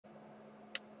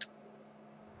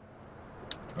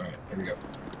Alright, here we go.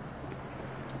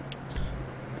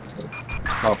 So let's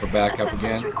call for backup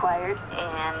again.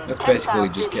 That's basically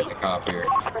just getting a cop here.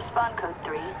 Respond code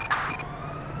 3.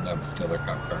 And that was still their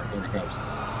cop car. Here he comes.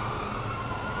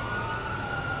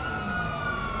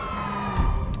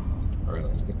 Alright,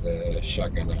 let's get the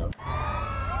shotgun out.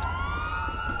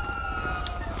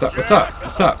 What's up? What's up?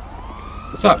 What's up?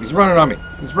 What's up? He's running on me.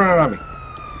 He's running on me.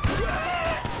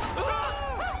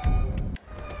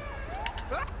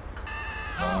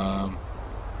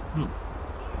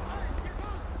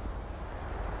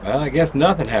 Well, I guess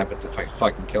nothing happens if I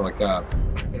fucking kill a cop.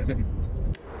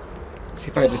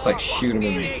 See if I just like shoot him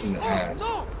in the ass.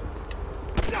 Oh,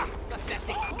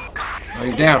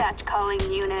 he's down.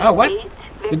 Oh, what?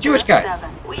 The Jewish guy.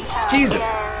 Jesus.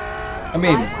 I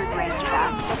mean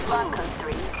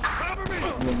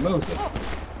Moses.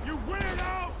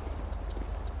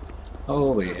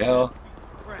 Holy hell.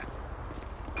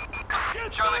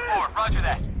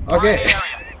 Okay.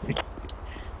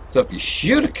 So if you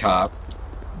shoot a cop,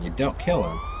 you don't kill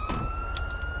him,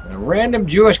 and a random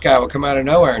Jewish guy will come out of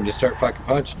nowhere and just start fucking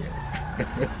punching you.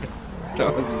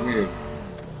 That was weird.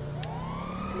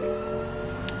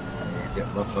 I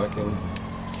get my fucking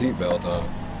seatbelt on.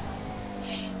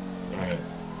 Alright,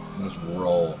 let's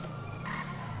roll.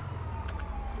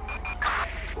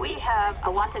 We have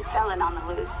a wanted felon on the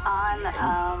loose on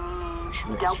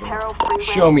Del Perro Freeway.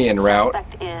 Show me en route.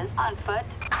 Suspect is on foot.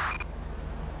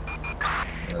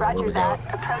 Roger that.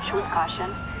 Approach with caution.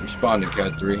 Respond to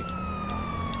code 3.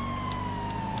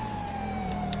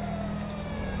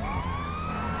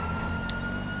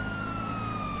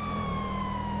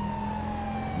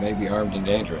 May be armed and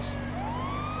dangerous.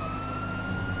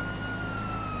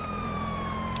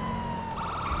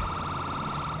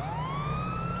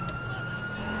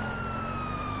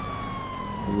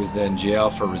 He was in jail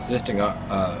for resisting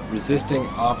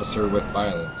officer with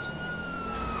violence.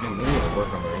 Man, they need to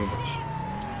work on their English.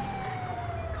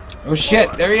 Oh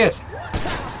shit, there he is!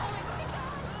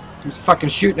 He's fucking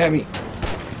shooting at me.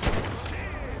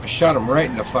 I shot him right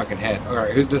in the fucking head.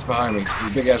 Alright, who's this behind me?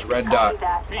 This big ass red dot.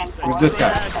 Who's this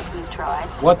guy?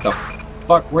 What the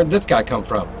fuck? Where'd this guy come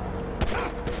from?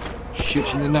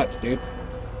 Shoot you in the nuts, dude.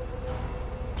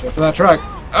 Check for that truck.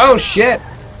 Oh shit!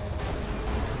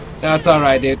 That's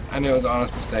alright, dude. I knew it was an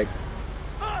honest mistake.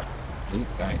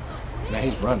 Now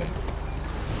he's running.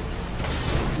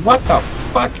 What the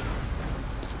fuck?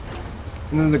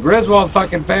 And then the Griswold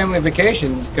fucking family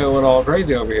vacation's going all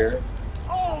crazy over here.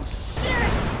 Oh shit!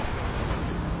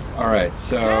 Alright,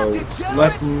 so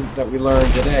lesson that we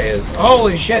learned today is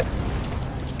holy shit!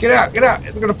 Get out, get out!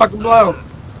 It's gonna fucking blow!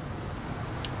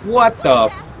 What the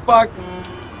fuck?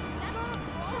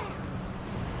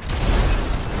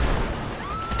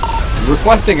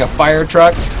 Requesting a fire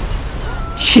truck?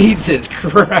 Jesus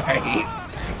Christ!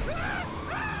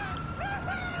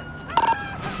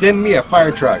 Send me a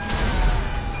fire truck.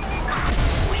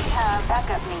 We have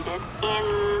backup needed in.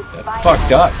 That's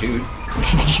fucked up, dude.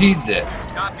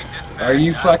 Jesus. Are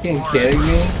you fucking kidding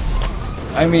me?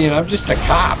 I mean, I'm just a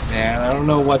cop, man. I don't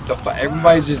know what the fuck.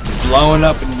 Everybody's just blowing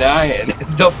up and dying.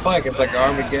 The fuck? It's like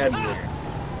Armageddon here.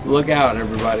 Look out,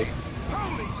 everybody.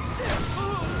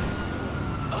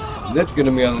 That's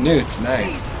gonna be on the news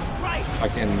tonight.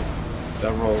 Fucking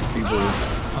several people.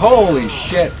 Holy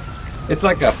shit! It's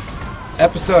like a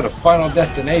episode of Final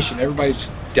Destination. Everybody's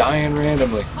just dying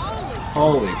randomly.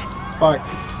 Holy fuck!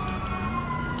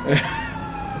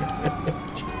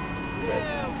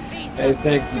 Hey,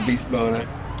 thanks to Beast Mona.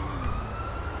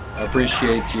 I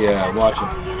appreciate you watching.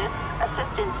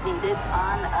 Assistance needed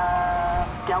on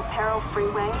Del Perro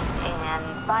Freeway and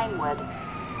Vinewood.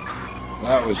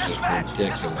 That was just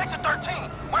ridiculous.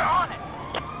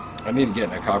 I need to get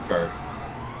in a cop car.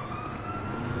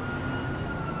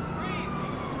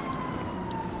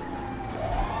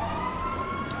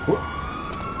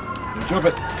 Jump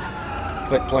it.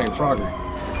 It's like playing Frogger.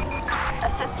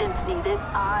 Assistance needed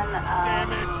on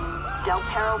Del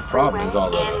Perro Freeway. Problem is all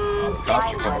the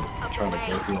cops are coming, trying to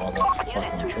go through all that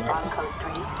fucking traffic.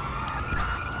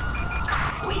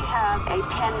 We have a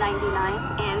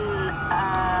 1099 in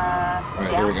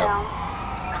Alright, here we go.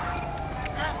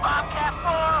 Bobcat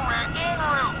 4, we're en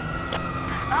route.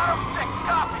 Out of 6,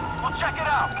 copy. We'll check it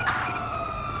out.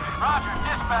 Roger,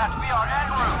 dispatch, we are en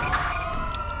route.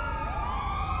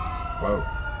 Whoa.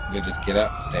 They just get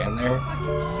up and stand there?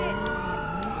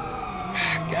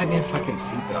 Goddamn fucking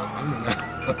seatbelt. I don't know.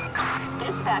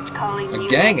 Dispatch calling A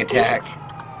gang attack.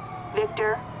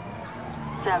 Victor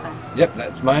 7. Yep,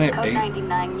 that's my name. Code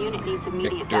 99 unit needs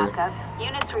immediate Victor backup.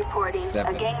 Units reporting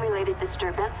 7. a gang-related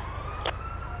disturbance.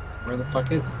 Where the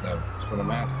fuck is it, though? That's what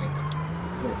I'm asking.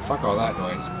 Oh, fuck all that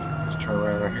noise. Just turn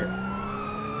around right here.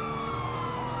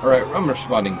 Alright, I'm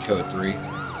responding code 3.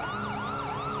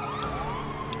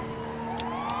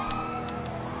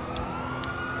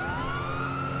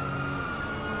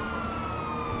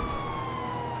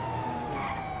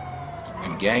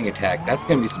 A gang attack. That's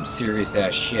gonna be some serious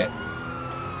ass shit.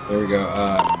 There we go.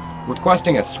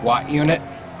 Requesting a SWAT unit.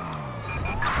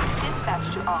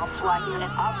 Dispatch to all SWAT unit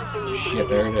officers. Shit,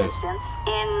 there it is.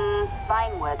 In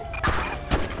Vinewood.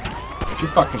 Don't you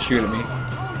fucking shoot at me.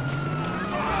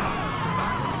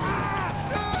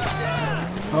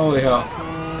 Holy hell.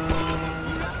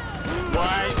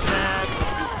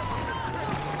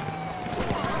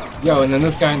 Yo, and then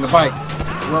this guy in the bike.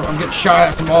 I'm getting shot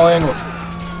at from all angles.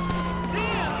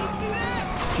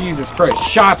 Jesus Christ.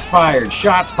 Shots fired.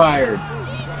 Shots fired.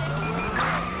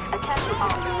 Attention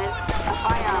all units. A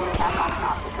firearm attack on an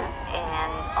officer.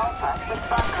 And Alpha,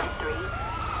 respond code 3.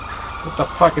 What the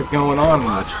fuck is going on in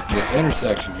this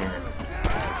intersection here?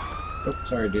 Oh,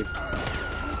 sorry, dude.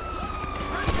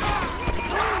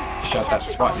 Shot that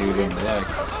SWAT dude in the leg.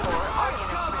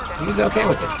 He was okay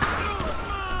with it.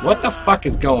 What the fuck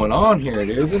is going on here,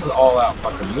 dude? This is all out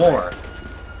fucking war.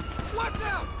 What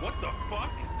the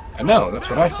fuck? I know, that's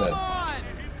what I said.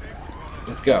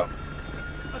 Let's go.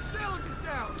 Assailant is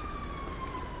down.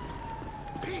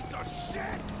 Piece of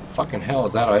shit. Fucking hell,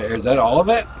 is that all of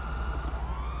it?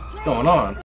 What's going on?